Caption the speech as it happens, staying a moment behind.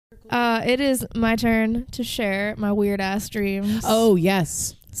It is my turn to share my weird ass dreams. Oh,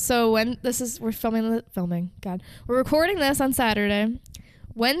 yes. So when we're filming. God, we're recording this on Saturday.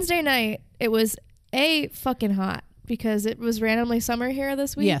 Wednesday night, it was fucking hot because it was randomly summer here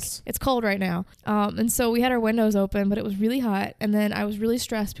this week. Yes. It's cold right now. And so we had our windows open, but it was really hot. And then I was really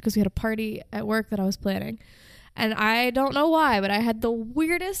stressed because we had a party at work that I was planning. And I don't know why, but I had the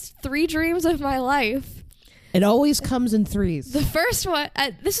weirdest 3 dreams of my life. It always comes in 3s. The first one,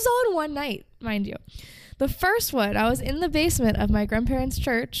 this is all in one night, mind you. The first one, I was in the basement of my grandparents'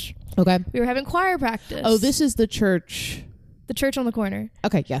 church. Okay. We were having choir practice. Oh, this is the church. The church on the corner.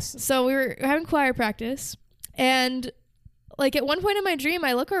 Okay, yes. So we were having choir practice. And like at one point in my dream,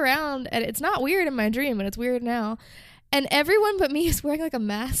 I look around and it's not weird in my dream, but it's weird now. And everyone but me is wearing like a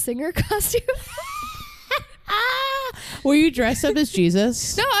masked singer costume. Were you dressed up as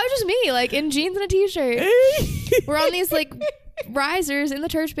Jesus? No, I was just me, like in jeans and a t-shirt. We're on these like risers in the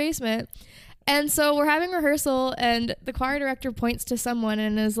church basement. And so we're having rehearsal and the choir director points to someone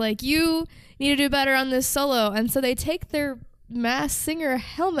and is like, you need to do better on this solo. And so they take their masked singer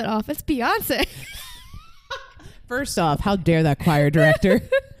helmet off. It's Beyonce. First off, how dare that choir director?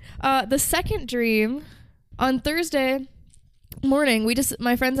 The second dream, on Thursday morning,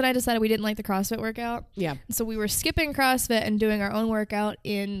 my friends and I decided we didn't like the CrossFit workout. Yeah. So we were skipping CrossFit and doing our own workout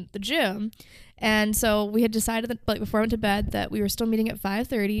in the gym. And so we had decided that, like, before I went to bed, that we were still meeting at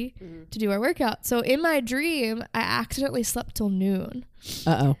 5:30 to do our workout. So in my dream, I accidentally slept till noon.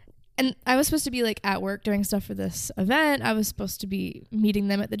 Uh-oh. And I was supposed to be like at work doing stuff for this event. I was supposed to be meeting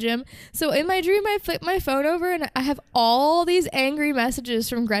them at the gym. So in my dream, I flipped my phone over and I have all these angry messages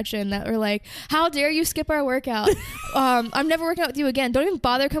from Gretchen that were like, how dare you skip our workout? I'm never working out with you again. Don't even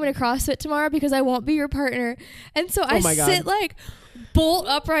bother coming to CrossFit tomorrow because I won't be your partner. And so I sit like bolt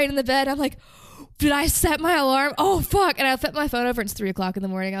upright in the bed. I'm like, did I set my alarm? Oh, fuck. And I flipped my phone over. It's 3 o'clock in the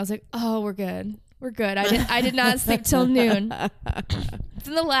morning. I was like, oh, we're good. We're good. I did not sleep till noon.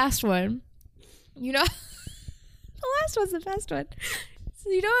 Then the last one, you know, the last one's the best one.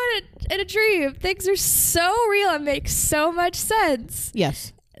 So you know what? In a dream, things are so real and make so much sense.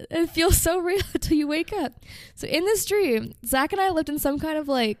 Yes. It feels so real until you wake up. So in this dream, Zach and I lived in some kind of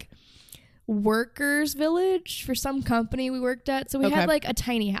like workers village for some company we worked at. So we had like a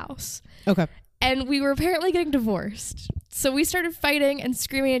tiny house. Okay. And we were apparently getting divorced. So we started fighting and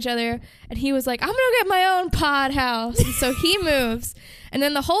screaming at each other. And he was like, I'm going to get my own pod house. And so he moves. And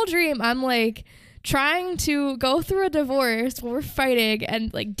then the whole dream, I'm like trying to go through a divorce while we're fighting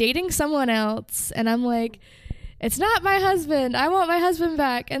and like dating someone else. And I'm like, it's not my husband. I want my husband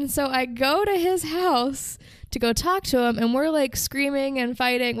back. And so I go to his house to go talk to him. And we're like screaming and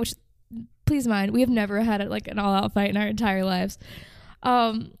fighting, which, please mind, we have never had like an all-out fight in our entire lives.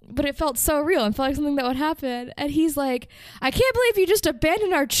 But it felt so real and felt like something that would happen. And he's like, I can't believe you just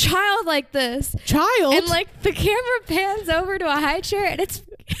abandoned our child like this. Child? And like the camera pans over to a high chair and it's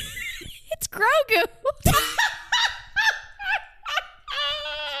it's Grogu.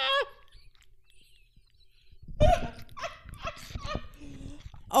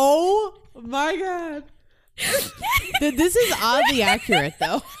 Oh my God. This is oddly accurate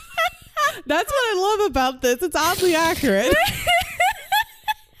though. That's what I love about this. It's oddly accurate.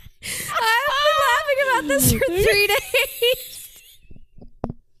 I've been laughing about this for 3 days.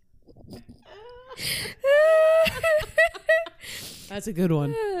 That's a good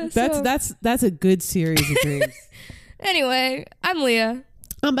one. That's a good series of dreams. Anyway, I'm Leah.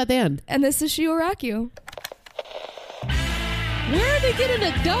 I'm Beth Ann. And this is She Will Rock You. Where are they getting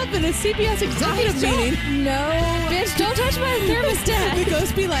a dub in a CBS executive meeting? No. Bitch, don't touch my thermostat. The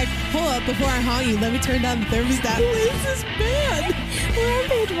ghost be like, hold up, before I haunt you, let me turn down the thermostat. Who is this band? We're on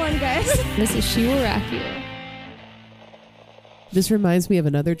page 1, guys. This is She Will Rock You. This reminds me of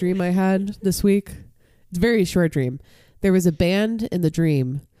another dream I had this week. It's a very short dream. There was a band in the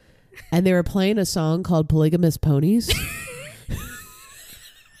dream, and they were playing a song called Polygamous Ponies.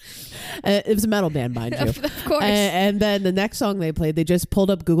 It was a metal band, mind you. Of course. And then the next song they played, they just pulled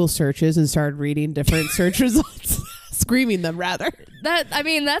up Google searches and started reading different search results. Screaming them, rather.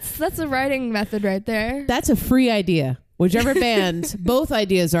 That's a writing method right there. That's a free idea. Whichever band, both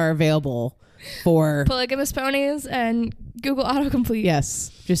ideas are available for... Polygamous Ponies and Google Autocomplete.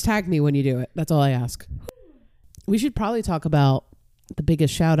 Yes. Just tag me when you do it. That's all I ask. We should probably talk about the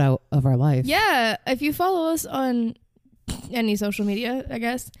biggest shout out of our life. Yeah. If you follow us on any social media, I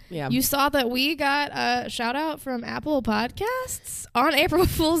guess. Yeah. You saw that we got a shout out from Apple Podcasts on April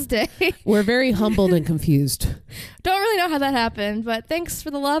Fool's Day. We're very humbled and confused. Don't really know how that happened, but thanks for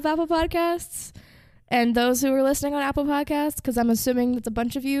the love, Apple Podcasts. And those who are listening on Apple Podcasts, because I'm assuming that's a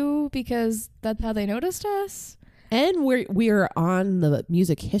bunch of you because that's how they noticed us. And we are on the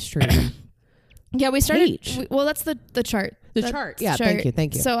music history. Yeah, we started. Page. Well, that's the chart. The That's chart. Yeah, chart.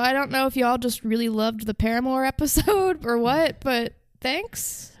 thank you. So I don't know if y'all just really loved the Paramore episode or what, but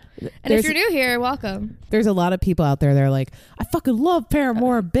thanks. And if you're new here, welcome. There's a lot of people out there that are like, I fucking love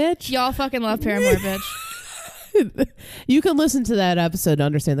Paramore, bitch. Y'all fucking love Paramore, bitch. You can listen to that episode to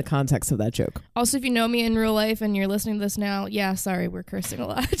understand the context of that joke. Also, if you know me in real life and you're listening to this now, yeah, sorry, we're cursing a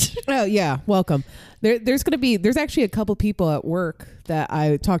lot. Oh yeah, welcome. There's actually a couple people at work that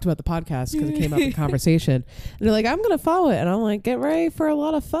I talked about the podcast because it came up in conversation. And they're like, I'm gonna follow it, and I'm like, get ready for a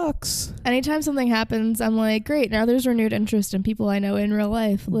lot of fucks. Anytime something happens, I'm like, great. Now there's renewed interest in people I know in real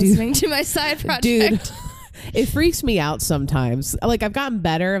life listening to my side project. Dude, it freaks me out sometimes. Like I've gotten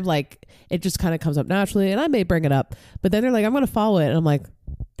better of like. It just kind of comes up naturally, and I may bring it up. But then they're like, I'm going to follow it. And I'm like,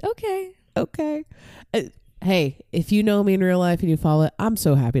 okay. Hey, if you know me in real life and you follow it, I'm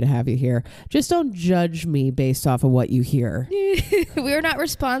so happy to have you here. Just don't judge me based off of what you hear. We are not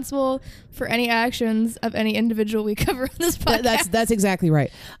responsible for any actions of any individual we cover on this podcast. That's exactly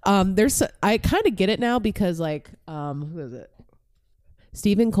right. I kind of get it now because like, who is it?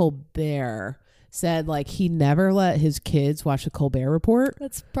 Stephen Colbert said like he never let his kids watch the Colbert Report.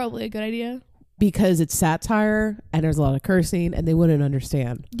 That's probably a good idea. Because it's satire and there's a lot of cursing and they wouldn't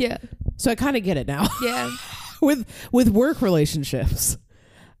understand. Yeah. So I kind of get it now. Yeah. with work relationships.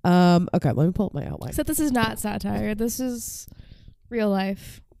 Okay, let me pull up my outline. Except this is not satire. This is real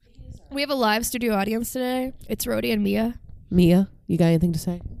life. We have a live studio audience today. It's Rhodey and Mia. Mia, you got anything to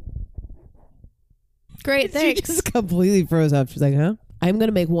say? Great, thanks. She just completely froze up. She's like, huh? I'm going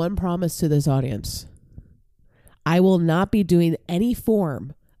to make one promise to this audience. I will not be doing any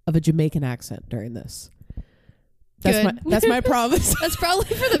form of a Jamaican accent during this. That's my promise. That's probably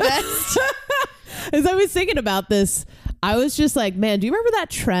for the best. As I was thinking about this, I was just like, man, do you remember that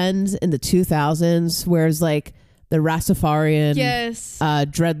trend in the 2000s where it's like the Rastafarian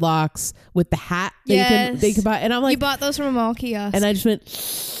dreadlocks with the hat that you could buy? And I'm like, you bought those from a mall kiosk. And I just went,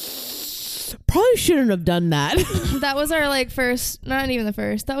 probably shouldn't have done that. That was our like first, not even the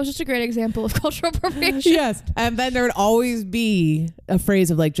first. That was just a great example of cultural appropriation. Yes. And then there would always be a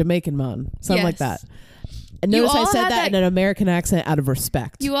phrase of like Jamaican man, something like that. And notice I said that in an American accent out of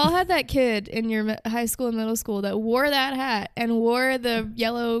respect. You all had that kid in your high school and middle school that wore that hat and wore the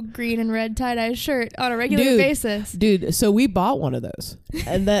yellow, green, and red tie-dye shirt on a regular basis. Dude, so we bought one of those.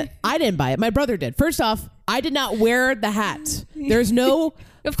 And I didn't buy it. My brother did. First off, I did not wear the hat. There's no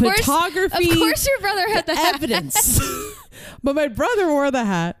photography. Of course your brother had the evidence. But my brother wore the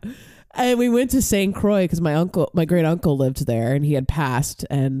hat. And we went to St. Croix because my great uncle lived there and he had passed.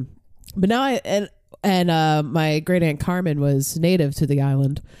 But now my great aunt Carmen was native to the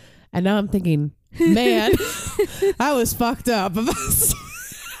island. And now I'm thinking, man, I was fucked up.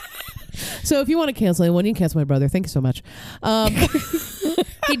 So if you want to cancel anyone, you can cancel my brother. Thank you so much.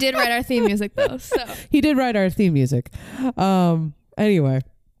 He did write our theme music though. So he did write our theme music. Anyway.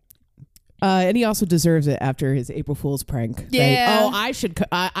 And he also deserves it after his April Fool's prank. Yeah. Right?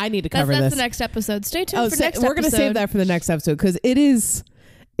 Oh, I need to cover this. That's the next episode. Stay tuned for next episode. We're going to save that for the next episode because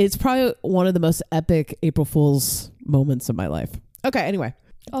it's probably one of the most epic April Fool's moments of my life. Okay, anyway.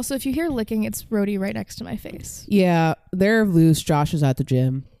 Also, if you hear licking, it's Rhodey right next to my face. Yeah, they're loose. Josh is at the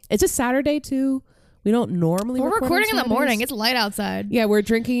gym. It's a Saturday too. We don't normally We're recording in the Saturdays. morning. It's light outside. Yeah, we're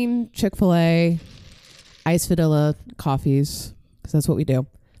drinking Chick-fil-A, iced vanilla coffees because that's what we do.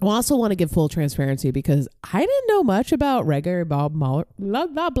 I also want to give full transparency because I didn't know much about reggae Bob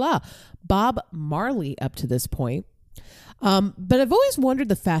Marley up to this point. But I've always wondered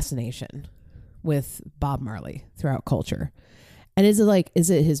the fascination with Bob Marley throughout culture. And is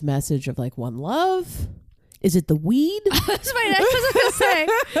it his message of like one love? Is it the weed? That's my next was going to say.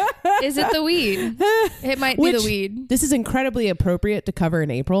 Is it the weed? It might be the weed. This is incredibly appropriate to cover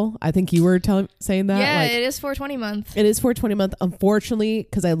in April. I think you were saying that. Yeah, it is 420 month. It is 420 month. Unfortunately,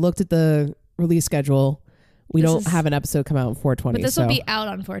 because I looked at the release schedule, we don't have an episode come out on 420. But this will be out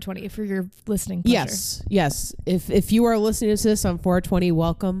on 420 for your listening pleasure. Yes. If you are listening to this on 420,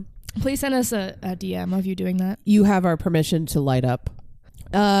 welcome. Please send us a DM of you doing that. You have our permission to light up.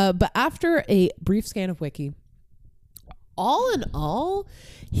 But after a brief scan of Wiki, all in all,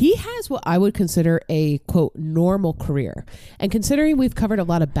 he has what I would consider a, quote, normal career. And considering we've covered a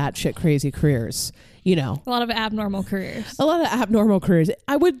lot of batshit crazy careers, you know. A lot of abnormal careers.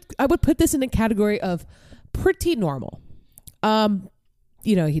 I would put this in the category of pretty normal.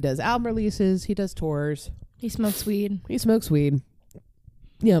 He does album releases. He does tours. He smokes weed.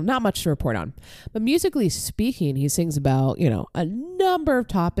 Not much to report on. But musically speaking, he sings about, a number of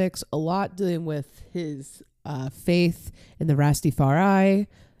topics, a lot dealing with his faith in the Rastafari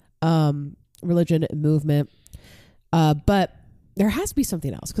religion and movement. But there has to be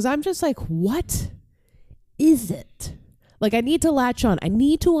something else, because I'm just like, what is it? Like, I need to latch on. I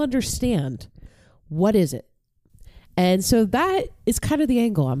need to understand, what is it? And so that is kind of the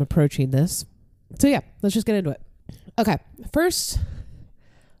angle I'm approaching this. So yeah, let's just get into it. Okay, first,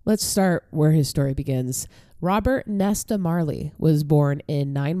 let's start where his story begins. Robert Nesta Marley was born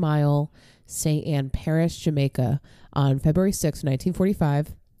in 9 Mile, St. Anne Parish, Jamaica on February 6,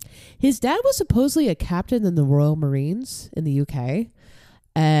 1945. His dad was supposedly a captain in the Royal Marines in the UK,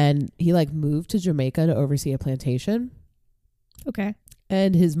 and he like moved to Jamaica to oversee a plantation. Okay.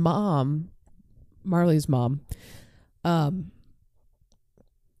 And his mom, Marley's mom,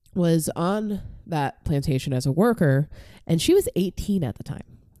 was on that plantation as a worker, and she was 18 at the time.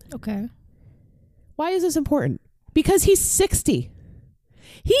 Okay. Why is this important? Because he's 60.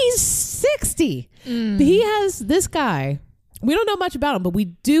 He's 60. He has this guy. We don't know much about him, but we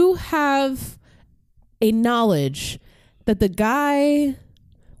do have a knowledge that the guy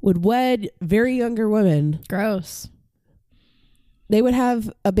would wed very younger women. Gross. They would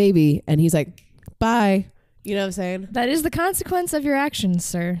have a baby, and he's like, bye. You know what I'm saying? That is the consequence of your actions,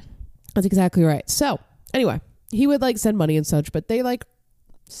 sir. That's exactly right. So anyway, he would like send money and such, but they like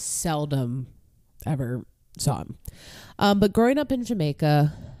seldom ever saw him. But growing up in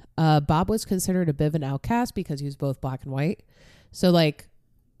Jamaica, Bob was considered a bit of an outcast because he was both black and white. So like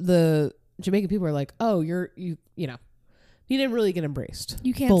the Jamaican people were like, oh, you know, he didn't really get embraced.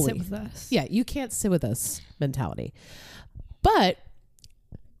 You can't fully. sit with us. Yeah, you can't sit with us mentality. But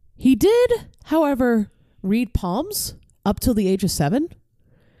he did, however, read palms up till the age of 7.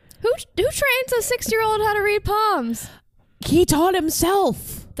 Who trains a 6-year-old how to read palms? He taught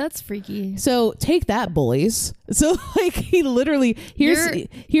himself. That's freaky. So take that, bullies. So like he literally,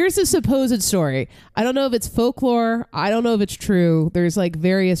 here's a supposed story. I don't know if it's folklore. I don't know if it's true. There's like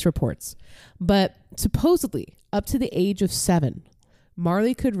various reports. But supposedly up to the age of 7,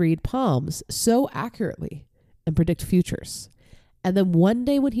 Marley could read palms so accurately and predict futures. And then one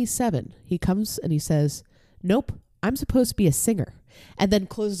day when he's 7, he comes and he says, nope, I'm supposed to be a singer. And then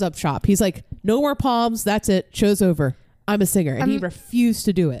closes up shop. He's like, no more palms. That's it. Show's over. I'm a singer. And he refused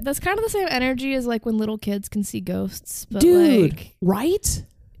to do it. That's kind of the same energy as like when little kids can see ghosts. But dude, like, right?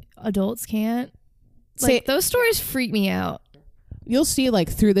 Adults can't. Like those stories freak me out. You'll see like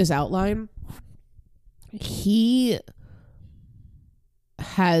through this outline, he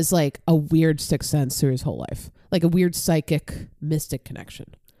has like a weird sixth sense through his whole life. Like a weird psychic mystic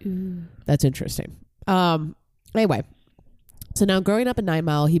connection. Ooh. That's interesting. Anyway, so now growing up in 9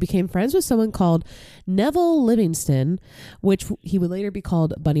 Mile, he became friends with someone called Neville Livingston, which he would later be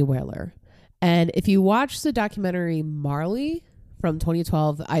called Bunny Wailer. And if you watch the documentary Marley from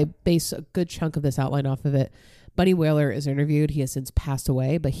 2012, I base a good chunk of this outline off of it. Bunny Wailer is interviewed. He has since passed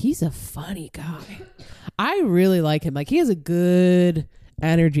away, but he's a funny guy. I really like him. Like he has a good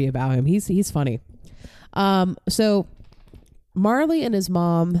energy about him. He's funny. So Marley and his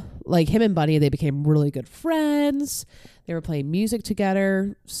mom, like him and Bunny, they became really good friends. They were playing music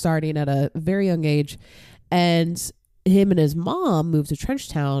together starting at a very young age. And him and his mom moved to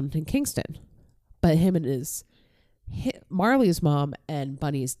Trenchtown in Kingston. But Marley's mom and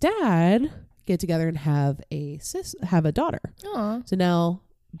Bunny's dad get together and have a daughter. Aww. So now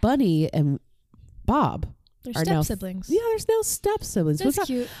Bunny and Bob They're are now siblings. Yeah, there's now step siblings. That's which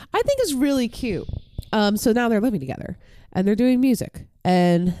cute. I think is really cute. So now they're living together and they're doing music,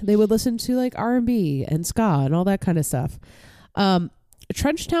 and they would listen to like R&B and ska and all that kind of stuff.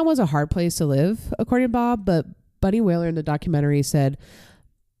 Trenchtown was a hard place to live, according to Bob, but Bunny Wailer in the documentary said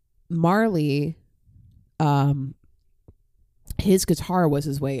Marley, his guitar was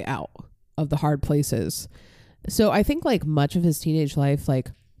his way out of the hard places. So I think like much of his teenage life,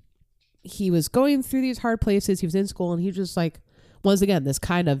 like he was going through these hard places. He was in school and he just like, once again, this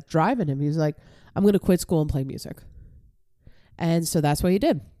kind of drive in him. He was like, I'm going to quit school and play music. And so that's what he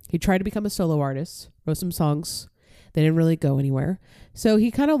did. He tried to become a solo artist, wrote some songs. They didn't really go anywhere. So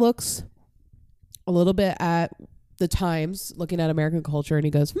he kind of looks a little bit at the times, looking at American culture, and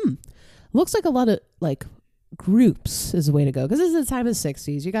he goes, looks like a lot of like groups is the way to go. Because this is the time of the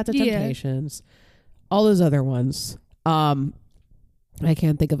 60s. You got the Temptations, all those other ones. I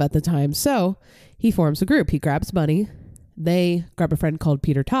can't think of at the time. So he forms a group. He grabs Bunny. They grab a friend called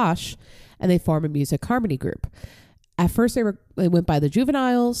Peter Tosh, and they form a music harmony group. At first, they went by the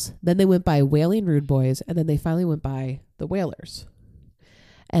Juveniles, then they went by Wailing Rude Boys, and then they finally went by the Wailers.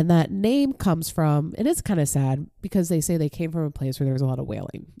 And that name comes from, and it's kind of sad because they say they came from a place where there was a lot of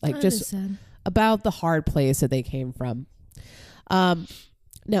wailing, like just about the hard place that they came from.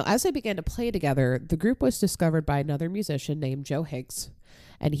 Now, as they began to play together, the group was discovered by another musician named Joe Higgs.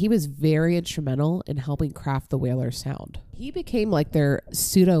 and he was very instrumental in helping craft the Wailers sound. He became like their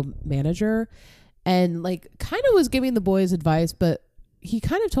pseudo manager and like kind of was giving the boys advice, but he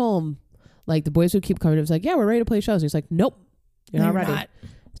kind of told them, like, the boys would keep coming. It was like, yeah, we're ready to play shows. He's like, nope, you're not ready.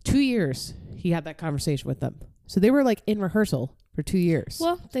 2 years he had that conversation with them. So they were like in rehearsal for 2 years.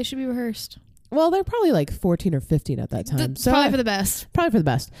 Well, they should be rehearsed. Well, they're probably like 14 or 15 at that time. So probably for the best. Probably for the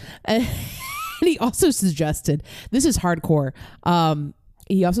best. And he also suggested, this is hardcore.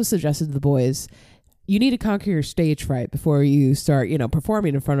 He also suggested to the boys, you need to conquer your stage fright before you start,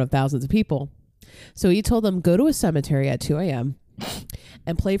 performing in front of thousands of people. So he told them, go to a cemetery at 2 a.m.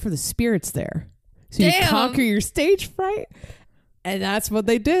 and play for the spirits there. So you conquer your stage fright. And that's what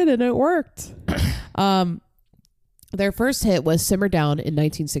they did, and it worked. Their first hit was Simmer Down in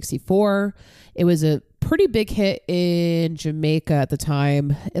 1964. It was a pretty big hit in Jamaica at the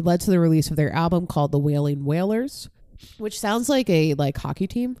time. It led to the release of their album called The Wailing Wailers, which sounds like a hockey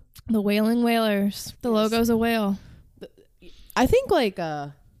team. The Wailing Wailers. The logo's a whale. I think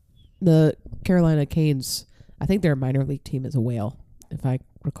the Carolina Canes, I think their minor league team is a whale, if I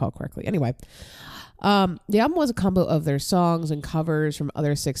recall correctly. Anyway, the album was a combo of their songs and covers from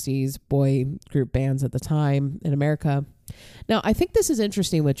other 60s boy group bands at the time in America. Now, I think this is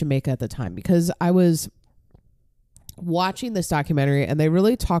interesting with Jamaica at the time because I was watching this documentary and they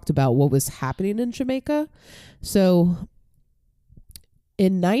really talked about what was happening in Jamaica. So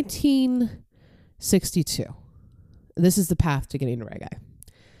in 1962, this is the path to getting to reggae.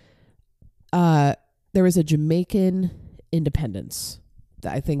 There was a Jamaican independence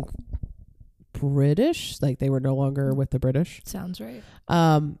that I think British, like they were no longer with the British. Sounds right.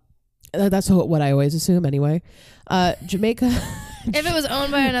 That's what I always assume anyway. Jamaica. If it was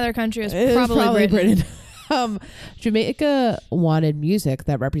owned by another country, it was probably Britain. Jamaica wanted music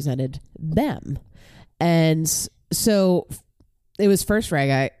that represented them. And so it was first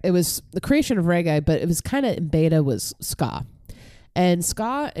reggae. It was the creation of reggae, but it was kind of in beta was ska. And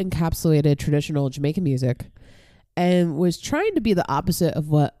ska encapsulated traditional Jamaican music and was trying to be the opposite of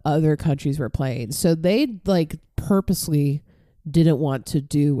what other countries were playing. So they purposely didn't want to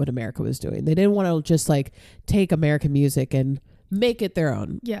do what America was doing. They didn't want to just take American music and make it their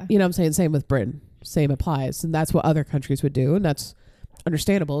own. Yeah. You know what I'm saying? Same with Britain. Same applies. And that's what other countries would do. And that's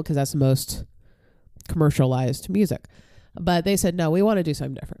understandable because that's the most commercialized music. But they said, no, we want to do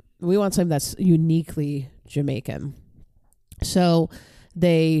something different. We want something that's uniquely Jamaican. So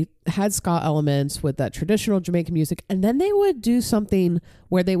they had ska elements with that traditional Jamaican music. And then they would do something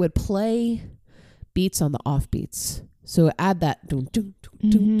where they would play beats on the offbeats. So add that, dun, dun,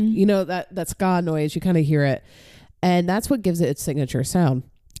 dun, dun, that ska noise, you kind of hear it. And that's what gives it its signature sound.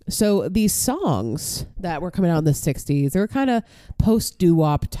 So these songs that were coming out in the 60s, they were kind of post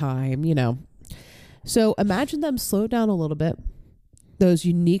doo-wop time, So imagine them slow down a little bit, those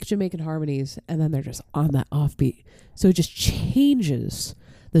unique Jamaican harmonies, and then they're just on that offbeat. So it just changes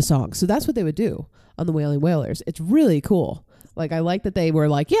the song. So that's what they would do on the Wailing Wailers. It's really cool. I like that they were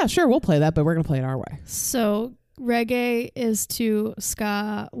yeah, sure, we'll play that, but we're going to play it our way. So reggae is to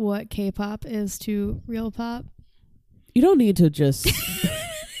ska what K-pop is to real pop. You don't need to just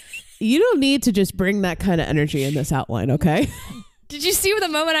bring that kind of energy in this outline, okay? Did you see the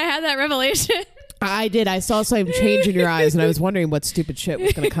moment I had that revelation? I did. I saw something change in your eyes, and I was wondering what stupid shit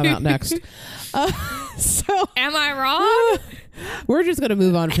was going to come out next. So, am I wrong? We're just going to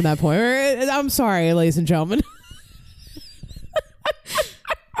move on from that point. I'm sorry, ladies and gentlemen.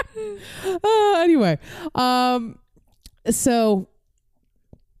 Anyway, so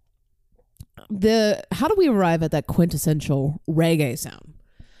how do we arrive at that quintessential reggae sound?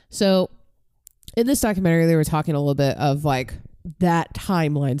 So in this documentary, they were talking a little bit of that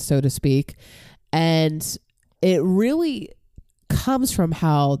timeline, so to speak. And it really comes from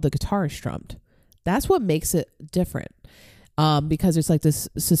how the guitar is strummed. That's what makes it different. Because it's this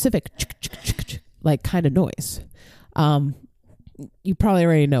specific kind of noise. You probably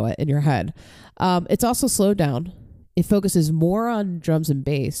already know it in your head. It's also slowed down. It focuses more on drums and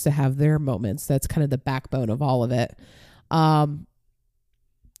bass to have their moments. That's kind of the backbone of all of it.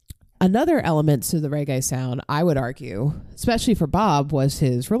 Another element to the reggae sound, I would argue, especially for Bob, was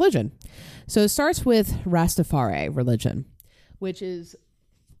his religion. So it starts with Rastafari religion, which is,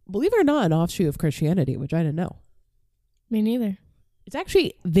 believe it or not, an offshoot of Christianity, which I didn't know. Me neither. It's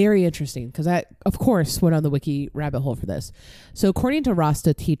actually very interesting because I, of course, went on the wiki rabbit hole for this. So according to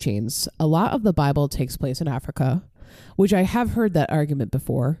Rasta teachings, a lot of the Bible takes place in Africa, which I have heard that argument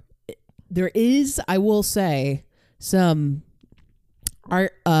before. There is, I will say, some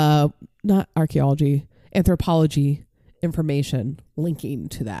not archaeology, anthropology information linking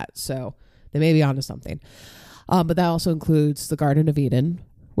to that. So they may be onto something. But that also includes the Garden of Eden,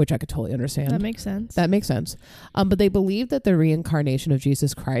 which I could totally understand. That makes sense. That makes sense. But they believe that the reincarnation of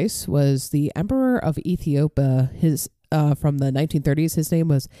Jesus Christ was the emperor of Ethiopia. His from the 1930s, his name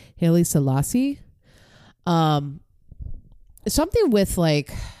was Haile Selassie. Something with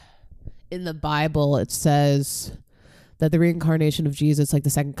like in the Bible, it says that the reincarnation of Jesus, like the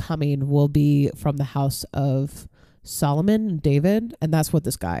second coming, will be from the house of Solomon and David. And that's what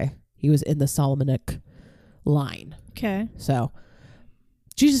this guy, he was in the Solomonic line. Okay. So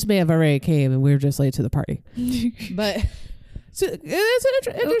Jesus may have already came and we were just late to the party. But so it's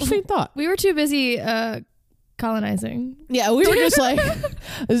an interesting thought. We were too busy colonizing. Yeah, we were just like,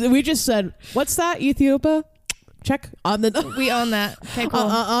 we just said, what's that, Ethiopia? Check on the... We own that. Okay, cool.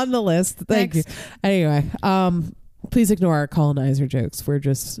 On the list. Thank you. Anyway, please ignore our colonizer jokes. We're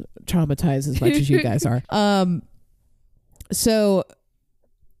just traumatized as much as you guys are. So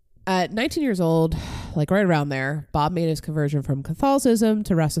at 19 years old, like right around there, Bob made his conversion from Catholicism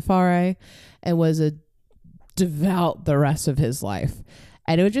to Rastafari and was a devout the rest of his life.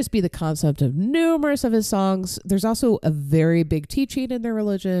 And it would just be the concept of numerous of his songs. There's also a very big teaching in their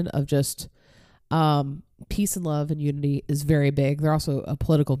religion of just peace and love and unity is very big. They're also a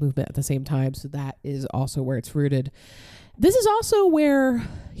political movement at the same time. So that is also where it's rooted. This is also where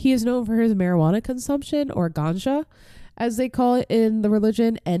he is known for his marijuana consumption, or ganja, as they call it in the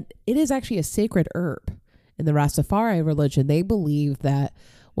religion. And it is actually a sacred herb in the Rastafari religion. They believe that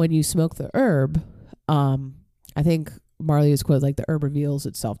when you smoke the herb, I think Marley is quoted like the herb reveals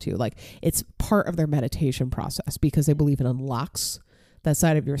itself to you. Like it's part of their meditation process because they believe it unlocks that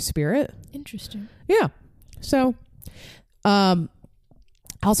side of your spirit. Interesting. Yeah. So, also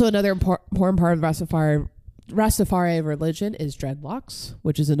another important part of Rastafari religion is dreadlocks,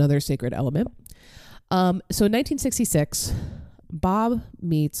 which is another sacred element. So in 1966, Bob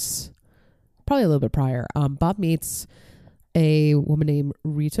meets, probably a little bit prior, Bob meets a woman named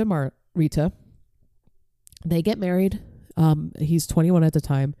Rita. They get married. He's 21 at the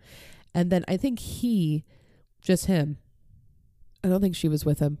time. And then I think just him, I don't think she was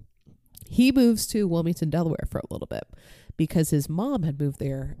with him. He moves to Wilmington, Delaware for a little bit because his mom had moved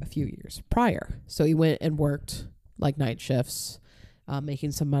there a few years prior. So he went and worked like night shifts,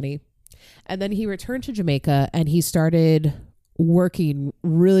 making some money. And then he returned to Jamaica and he started working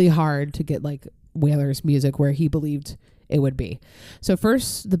really hard to get like Wailers music where he believed it would be. So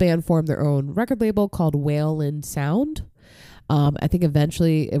first the band formed their own record label called Wailing Sound. I think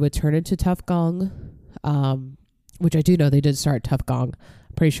eventually it would turn into Tough Gong, which I do know they did start Tough Gong.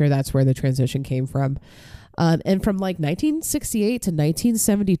 Pretty sure that's where the transition came from. And from like 1968 to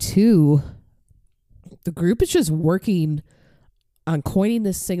 1972, the group is just working on coining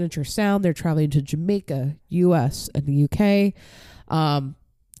this signature sound. They're traveling to Jamaica, US, and the UK.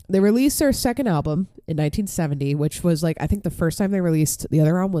 They released their second album in 1970, which was like, I think the first time they released the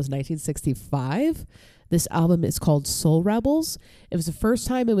other album was 1965. This album is called Soul Rebels. It was the first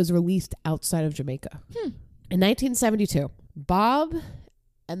time it was released outside of Jamaica. In 1972, Bob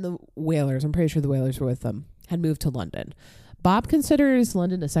and the Wailers, I'm pretty sure the Wailers were with them, had moved to London. Bob considers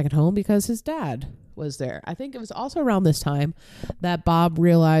London a second home because his dad was there. I think it was also around this time that Bob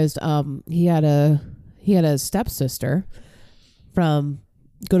realized he had a stepsister from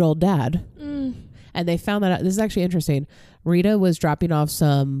good old dad. And they found that out. This is actually interesting. Rita was dropping off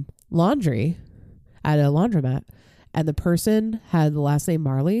some laundry at a laundromat and the person had the last name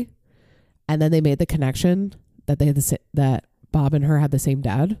Marley, and then they made the connection that they had that Bob and her had the same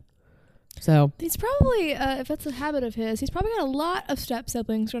dad. So he's probably, if that's a habit of his, he's probably got a lot of step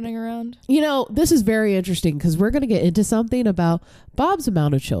siblings running around. You know, this is very interesting because we're going to get into something about Bob's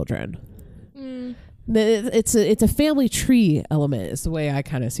amount of children. It's a family tree element is the way I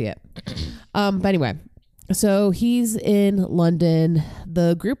kind of see it. But anyway, so he's in London.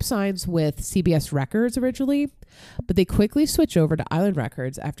 The group signs with CBS Records originally, but they quickly switch over to Island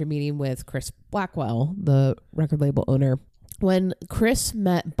Records after meeting with Chris Blackwell, the record label owner. When Chris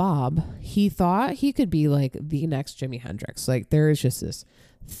met Bob, he thought he could be like the next Jimi Hendrix. Like there is just this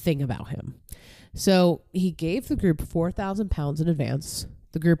thing about him. So he gave the group £4,000 in advance.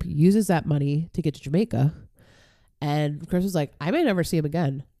 The group uses that money to get to Jamaica. And Chris was like, I may never see him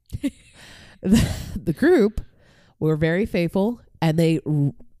again. The group were very faithful and they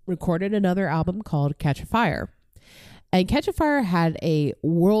recorded another album called Catch a Fire. And Catch a Fire had a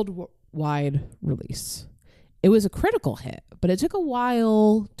worldwide release. It was a critical hit, but it took a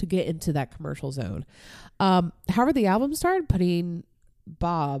while to get into that commercial zone. However, the album started putting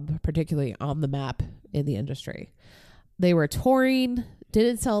Bob particularly on the map in the industry. They were touring,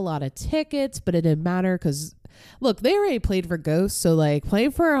 didn't sell a lot of tickets, but it didn't matter because look, they already played for ghosts, so like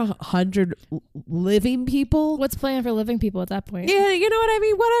playing for 100 living people. What's playing for living people at that point? Yeah, you know what I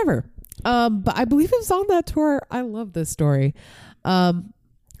mean? Whatever. But I believe it was on that tour. I love this story.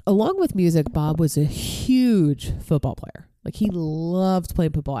 Along with music, Bob was a huge football player. Like he loved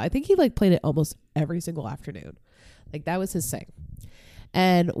playing football. I think he like played it almost every single afternoon. Like that was his thing.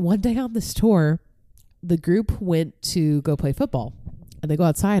 And one day on this tour, the group went to go play football and they go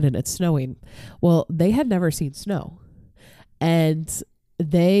outside and it's snowing. Well, they had never seen snow and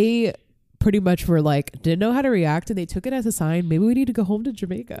they pretty much were like, didn't know how to react. And they took it as a sign. Maybe we need to go home to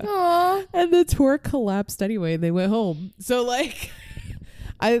Jamaica. Aww. And the tour collapsed anyway. And they went home. So like,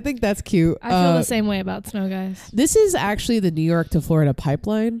 I think that's cute. I feel the same way about snow, guys. This is actually the New York to Florida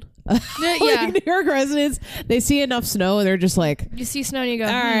pipeline. Yeah. Like New York residents, they see enough snow and they're just like, You see snow and you go,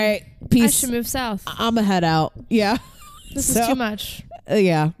 all right, peace. I should move south. I'm a head out. Yeah. This is too much.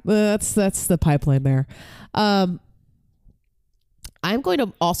 Yeah. That's the pipeline there. I'm going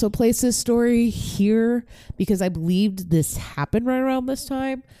to also place this story here because I believed this happened right around this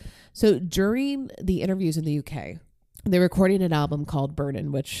time. So during the interviews in the UK, they're recording an album called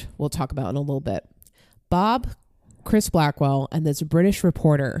Burnin', which we'll talk about in a little bit. Bob, Chris Blackwell, and this British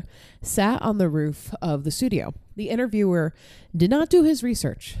reporter sat on the roof of the studio. The interviewer did not do his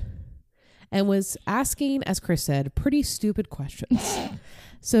research and was asking, as Chris said, pretty stupid questions.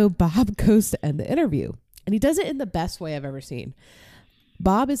 So Bob goes to end the interview, and he does it in the best way I've ever seen.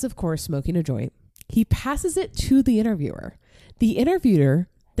 Bob is, of course, smoking a joint. He passes it to the interviewer. The interviewer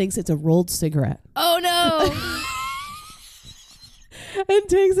thinks it's a rolled cigarette. Oh, no. And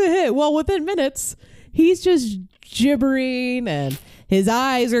takes a hit. Well, within minutes, he's just gibbering and his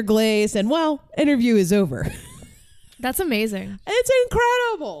eyes are glazed and, well, interview is over. That's amazing. It's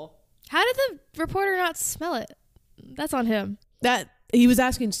incredible. How did the reporter not smell it? That's on him. That he was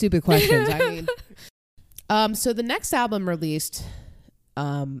asking stupid questions. I mean, so the next album released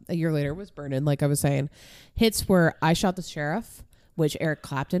a year later was Burnin', like I was saying. Hits were I Shot the Sheriff, which Eric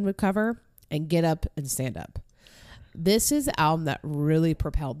Clapton would cover, and Get Up and Stand Up. This is the album that really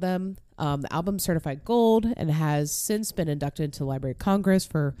propelled them. The album's certified gold and has since been inducted into the Library of Congress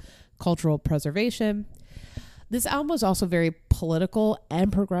for cultural preservation. This album was also very political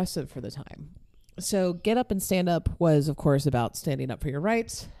and progressive for the time. So Get Up and Stand Up was, of course, about standing up for your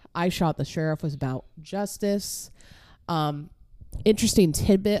rights. I Shot the Sheriff was about justice. Interesting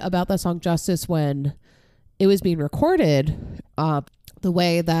tidbit about that song Justice, when it was being recorded, the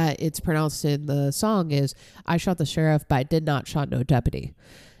way that it's pronounced in the song is I shot the sheriff, but I did not shot no deputy.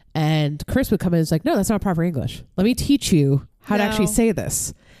 And Chris would come in and is like, no, that's not proper English. Let me teach you how to actually say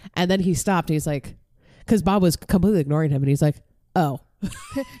this. And then he stopped and he's like, because Bob was completely ignoring him and he's like, oh.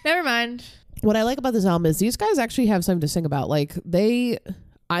 Never mind. What I like about this album is these guys actually have something to sing about. Like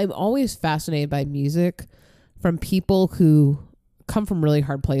I'm always fascinated by music from people who come from really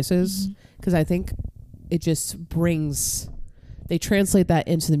hard places, because I think it just they translate that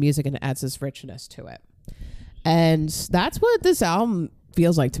into the music and it adds this richness to it. And that's what this album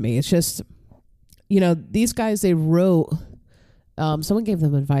feels like to me. It's just, these guys, they wrote, someone gave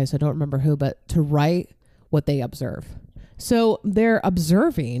them advice, I don't remember who, but to write what they observe. So they're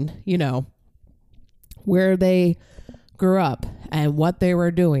observing, where they grew up and what they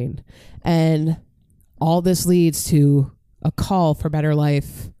were doing. And all this leads to a call for better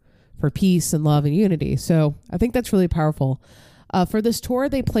life, for peace and love and unity. So I think that's really powerful. For this tour,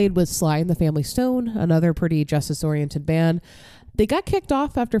 they played with Sly and the Family Stone, another pretty justice-oriented band. They got kicked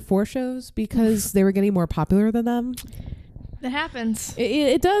off after 4 shows because they were getting more popular than them. It happens.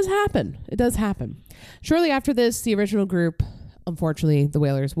 It does happen. It does happen. Shortly after this, the original group, unfortunately, the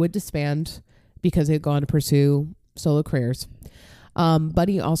Wailers, would disband because they had gone to pursue solo careers.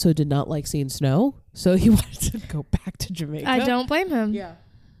 Buddy also did not like seeing snow, so he wanted to go back to Jamaica. I don't blame him. Yeah.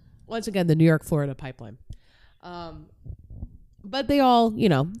 Once again, the New York-Florida pipeline. But they all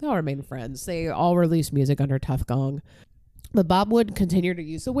remain friends. They all released music under Tough Gong. But Bob would continue to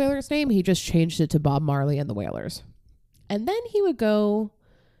use the Wailers name. He just changed it to Bob Marley and the Wailers. And then he would go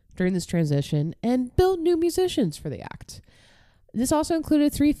during this transition and build new musicians for the act. This also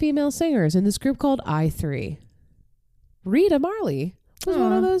included 3 female singers in this group called I3. Rita Marley was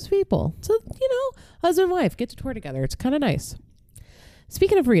one of those people. So, husband and wife get to tour together. It's kind of nice.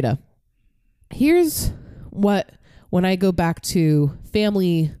 Speaking of Rita, here's when I go back to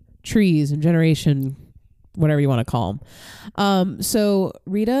family trees and generation, whatever you want to call them. So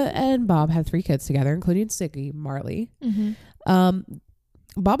Rita and Bob had 3 kids together, including Siggy Marley. Mm-hmm.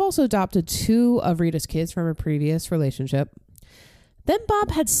 Bob also adopted 2 of Rita's kids from a previous relationship. Then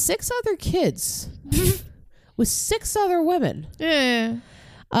Bob had 6 other kids with 6 other women. Yeah.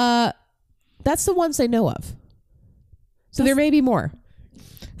 That's the ones they know of. So there may be more.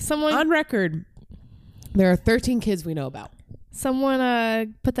 Someone on record, there are 13 kids we know about.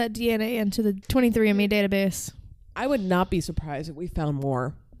 Someone put that DNA into the 23andMe database. I would not be surprised if we found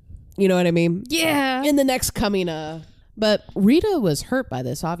more. You know what I mean? Yeah. In the next coming, but Rita was hurt by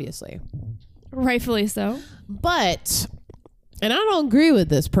this, obviously. Rightfully so. But, and I don't agree with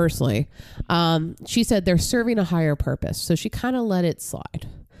this personally. She said they're serving a higher purpose. So she kind of let it slide.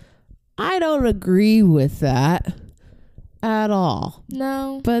 I don't agree with that at all.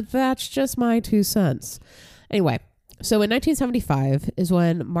 No. But that's just my 2 cents. Anyway. So in 1975 is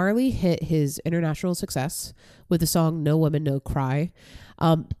when Marley hit his international success with the song No Woman, No Cry.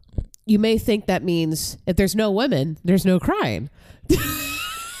 You may think that means if there's no women, there's no crying.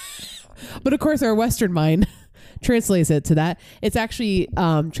 But of course, our Western mind translates it to that. It's actually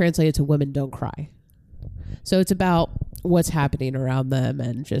translated to Women Don't Cry. So it's about what's happening around them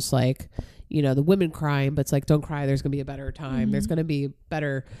and just like, you know, the women crying, but it's like, don't cry. There's going to be a better time. There's going to be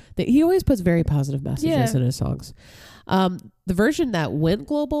better. He always puts very positive messages in his songs. The version that went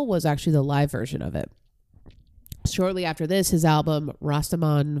global was actually the live version of it. Shortly after this, his album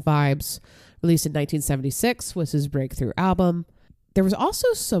Rastaman Vibes, released in 1976, was his breakthrough album. There was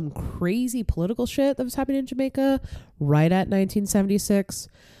also some crazy political shit that was happening in Jamaica right at 1976.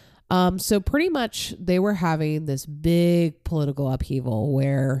 So pretty much they were having this big political upheaval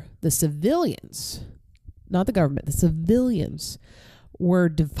where the civilians, not the government, the civilians were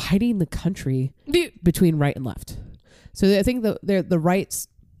dividing the country between right and left. So I think the right's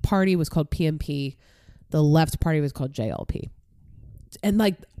party was called PMP. The left party was called JLP. And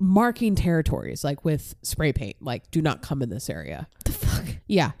like marking territories, like with spray paint, like do not come in this area. The fuck?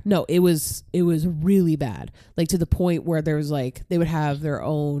 Yeah, no, it was really bad. Like to the point where there was like, they would have their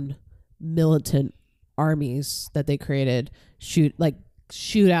own militant armies that they created,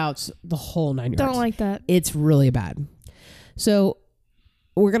 shootouts, the whole 9 yards. Don't like that. It's really bad. So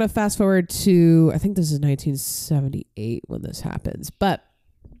we're going to fast forward to, I think this is 1978 when this happens, but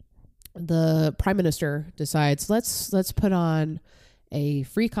the prime minister decides, let's put on a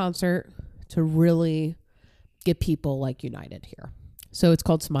free concert to really get people like united here. So it's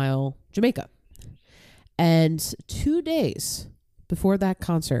called Smile Jamaica. And 2 days before that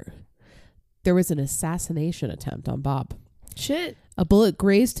concert, there was an assassination attempt on Bob. Shit. A bullet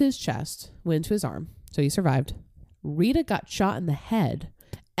grazed his chest, went into his arm, so he survived. Rita got shot in the head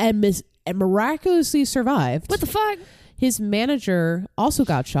and miraculously survived. What the fuck? His manager also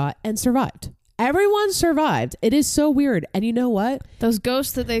got shot and survived. Everyone survived. It is so weird. And you know what? Those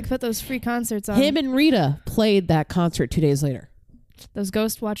ghosts that they put those free concerts on. Him and Rita played that concert 2 days later. Those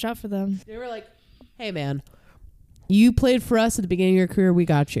ghosts, watch out for them. They were like, hey, man, you played for us at the beginning of your career. We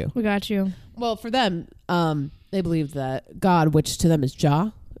got you. We got you. Well, for them, they believed that God, which to them is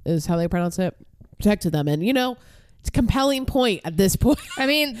Jah, is how they pronounce it, protected them. And, you know, it's a compelling point at this point. I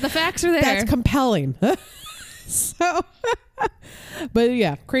mean, the facts are there. That's compelling. So, but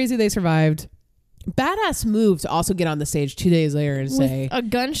yeah, crazy they survived. Badass move to also get on the stage 2 days later and say, a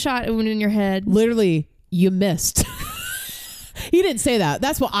gunshot wound in your head. Literally, you missed. He didn't say that.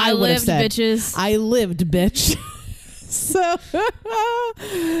 That's what I would have said. Bitches. I lived, bitch. So,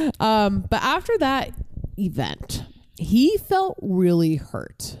 but after that event, he felt really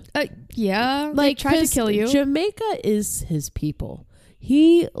hurt. Yeah, like tried to kill you. Jamaica is his people.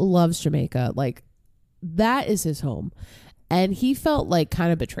 He loves Jamaica. Like, that is his home. And he felt like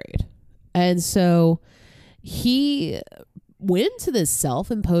kind of betrayed. And so he went to this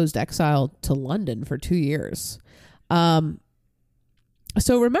self-imposed exile to London for 2 years.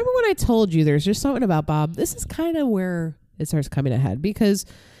 So remember when I told you there's just something about Bob? This is kind of where it starts coming ahead because,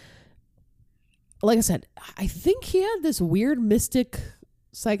 like I said, I think he had this weird mystic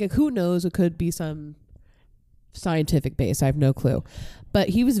psychic. Who knows? It could be some scientific base. I have no clue. But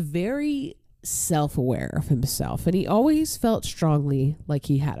he was very self-aware of himself, and he always felt strongly like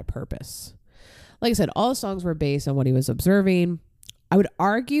he had a purpose. Like I said, all the songs were based on what he was observing. I would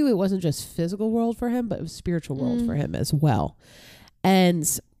argue it wasn't just physical world for him, but it was spiritual world for him as well.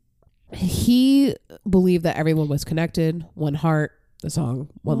 And he believed that everyone was connected, one heart, the song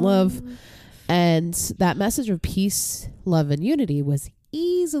One Love. And that message of peace, love, and unity was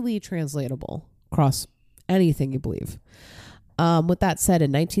easily translatable across anything you believe. With that said,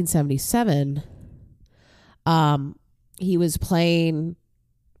 in 1977, he was playing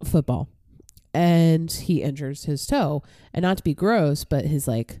football and he injures his toe. And not to be gross, but his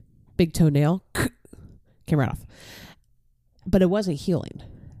like big toenail came right off. But it wasn't healing.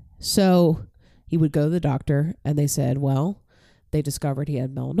 So he would go to the doctor and they said, well, they discovered he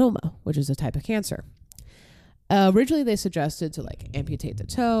had melanoma, which is a type of cancer. Originally, they suggested to like amputate the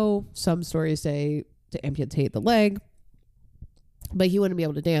toe. Some stories say to amputate the leg. but he wouldn't be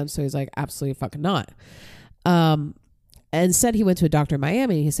able to dance. So he's like, absolutely fucking not. And instead he went to a doctor in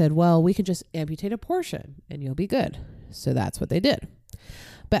Miami. And he said, well, we can just amputate a portion and you'll be good. So that's what they did.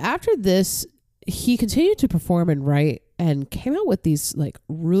 But after this, he continued to perform and write and came out with these like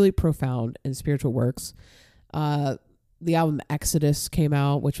really profound and spiritual works. The album Exodus came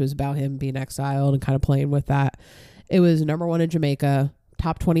out, which was about him being exiled and kind of playing with that. It was #1 in Jamaica,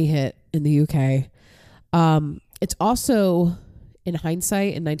 top 20 hit in the UK. It's also, in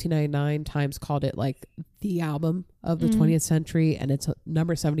hindsight, in 1999, Times called it like the album of the 20th century, and it's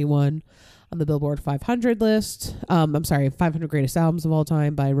number 71 on the Billboard 500 list. 500 greatest albums of all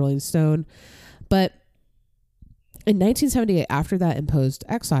time by Rolling Stone. But in 1978, after that imposed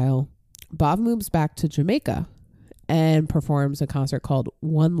exile, Bob moves back to Jamaica and performs a concert called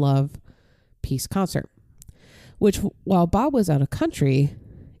One Love Peace Concert, which, while Bob was out of country,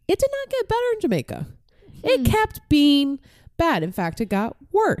 it did not get better in Jamaica. It kept being bad. In fact, it got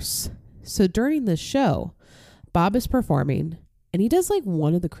worse. So during this show, Bob is performing, and he does like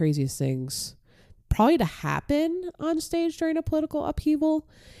one of the craziest things probably to happen on stage during a political upheaval.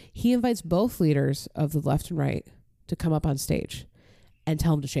 He invites both leaders of the left and right to come up on stage and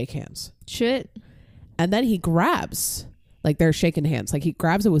tell him to shake hands. Shit. And then he grabs, like they're shaking hands, like he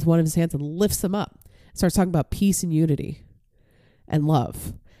grabs it with one of his hands and lifts them up, starts talking about peace and unity and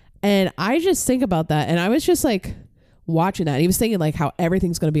love. And I just think about that. And I was just like watching that. And he was thinking like how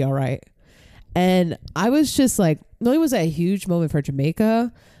everything's going to be all right. And I was just like, not only was that a huge moment for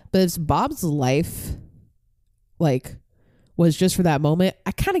Jamaica, but it's Bob's life, like, was just for that moment.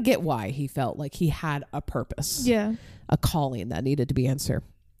 I kind of get why he felt like he had a purpose. Yeah. A calling that needed to be answered.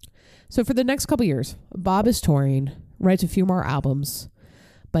 So for the next couple years, Bob is touring, writes a few more albums,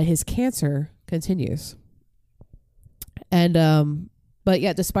 but his cancer continues. And, but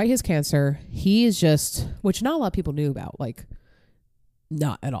yeah, despite his cancer, he is just, which not a lot of people knew about, like,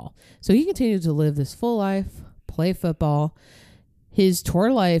 not at all. So he continued to live this full life, play football. His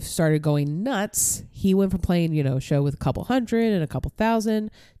tour life started going nuts. He went from playing, a show with a couple hundred and a couple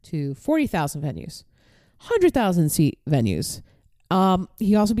thousand to 40,000 venues, 100,000 seat venues.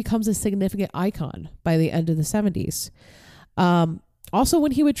 He also becomes a significant icon by the end of the 70s. Also,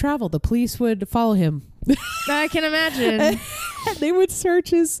 when he would travel, the police would follow him. I can imagine. They would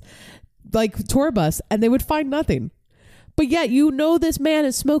search his tour bus and they would find nothing. But yet, this man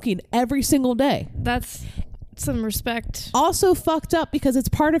is smoking every single day. That's some respect. Also fucked up because it's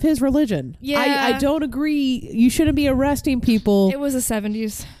part of his religion. Yeah. I don't agree. You shouldn't be arresting people. It was the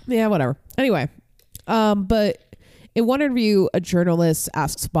 70s. Yeah, whatever. Anyway, but in one interview, a journalist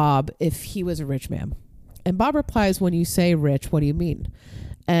asks Bob if he was a rich man. And Bob replies, when you say rich, what do you mean?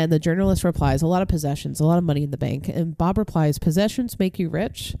 And the journalist replies, a lot of possessions, a lot of money in the bank. And Bob replies, possessions make you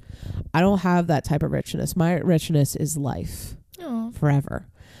rich? I don't have that type of richness. My richness is life. Aww. Forever.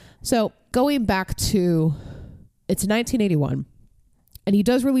 So going back to, it's 1981. And he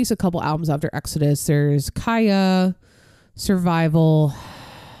does release a couple albums after Exodus. There's Kaya, Survival.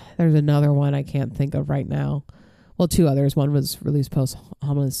 There's another one I can't think of right now. Well, two others. One was released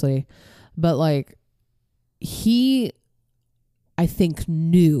posthumously. But he, I think,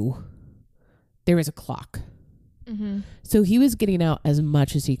 knew there was a clock. Mm-hmm. So he was getting out as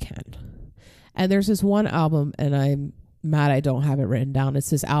much as he can. And there's this one album, and I'm mad I don't have it written down. It's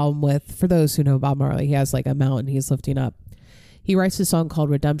this album with, for those who know Bob Marley, he has a mountain he's lifting up. He writes a song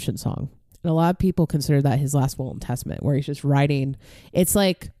called Redemption Song. And a lot of people consider that his last will and testament, where he's just writing. It's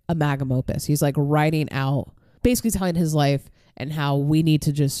like a magnum opus. He's writing out, basically telling his life and how we need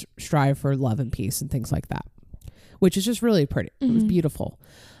to just strive for love and peace and things like that, which is just really pretty. Mm-hmm. It was beautiful.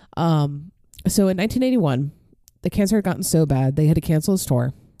 So in 1981, the cancer had gotten so bad, they had to cancel his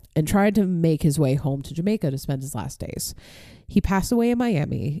tour and tried to make his way home to Jamaica to spend his last days. He passed away in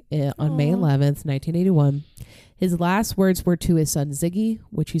Miami on May 11th, 1981. His last words were to his son, Ziggy,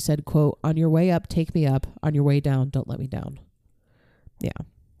 which he said, quote, on your way up, take me up. On your way down, don't let me down. Yeah.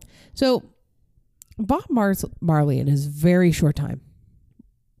 So Bob Marley, in his very short time,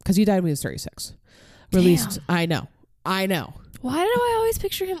 because he died when he was 36, released. I know. Why do I always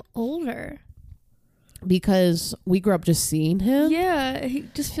picture him older? Because we grew up just seeing him. Yeah, he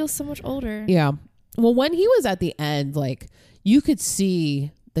just feels so much older. Yeah. Well, when he was at the end, you could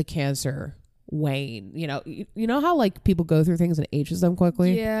see the cancer wane. You know how people go through things and it ages them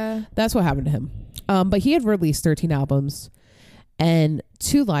quickly? Yeah. That's what happened to him. But he had released 13 albums and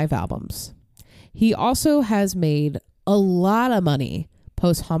 2 live albums. He also has made a lot of money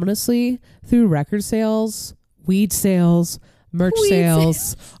posthumously through record sales, weed sales, merch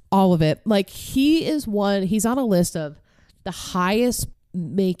sales, all of it. He's on a list of the highest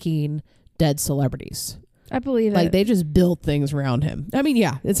making dead celebrities. I believe Like it. they just built things around him. I mean,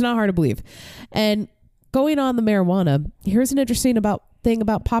 yeah, it's not hard to believe. And going on the marijuana, here's an interesting thing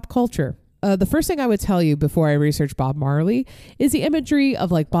about pop culture. The first thing I would tell you before I researched Bob Marley is the imagery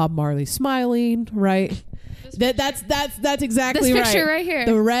of like Bob Marley smiling, right? That's exactly this right. picture right here.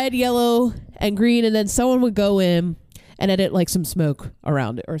 The red, yellow, and green, and then someone would go in and edit like some smoke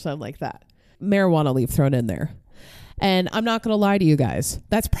around it or something like that. Marijuana leaf thrown in there. And I'm not going to lie to you guys.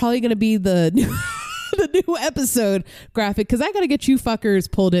 That's probably going to be the the new episode graphic, because I got to get you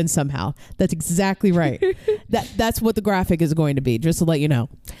fuckers pulled in somehow. That's exactly right. That's what the graphic is going to be, just to let you know.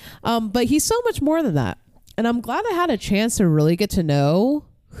 But he's so much more than that. And I'm glad I had a chance to really get to know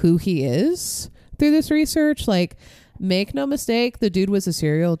who he is through this research. Like, make no mistake, the dude was a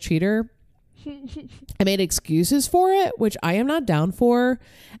serial cheater. I made excuses for it, which I am not down for.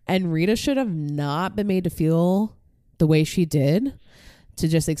 And Rita should have not been made to feel the way she did, to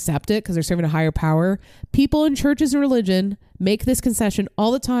just accept it because they're serving a higher power. People in churches and religion make this concession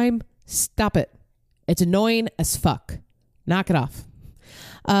all the time. Stop it. It's annoying as fuck. Knock it off.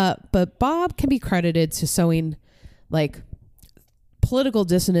 But Bob can be credited to sowing like political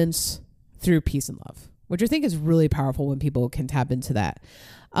dissonance through peace and love, which I think is really powerful when people can tap into that.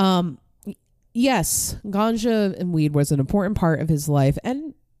 Yes, ganja and weed was an important part of his life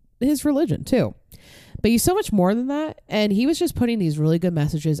and his religion too. But he's so much more than that. And he was just putting these really good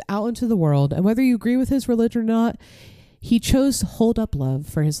messages out into the world. And whether you agree with his religion or not, he chose to hold up love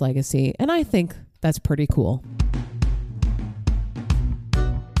for his legacy. And I think that's pretty cool.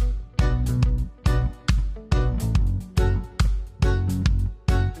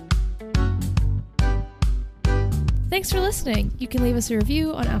 Thanks for listening. You can leave us a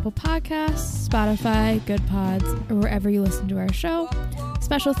review on Apple Podcasts, Spotify, Good Pods, or wherever you listen to our show.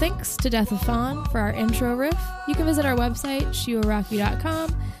 Special thanks to Death of Fawn for our intro riff. You can visit our website,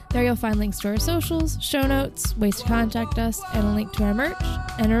 shiwarocky.com. There you'll find links to our socials, show notes, ways to contact us, and a link to our merch.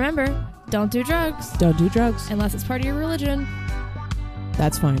 And remember, don't do drugs. Don't do drugs. Unless it's part of your religion.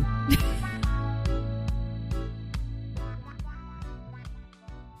 That's fine.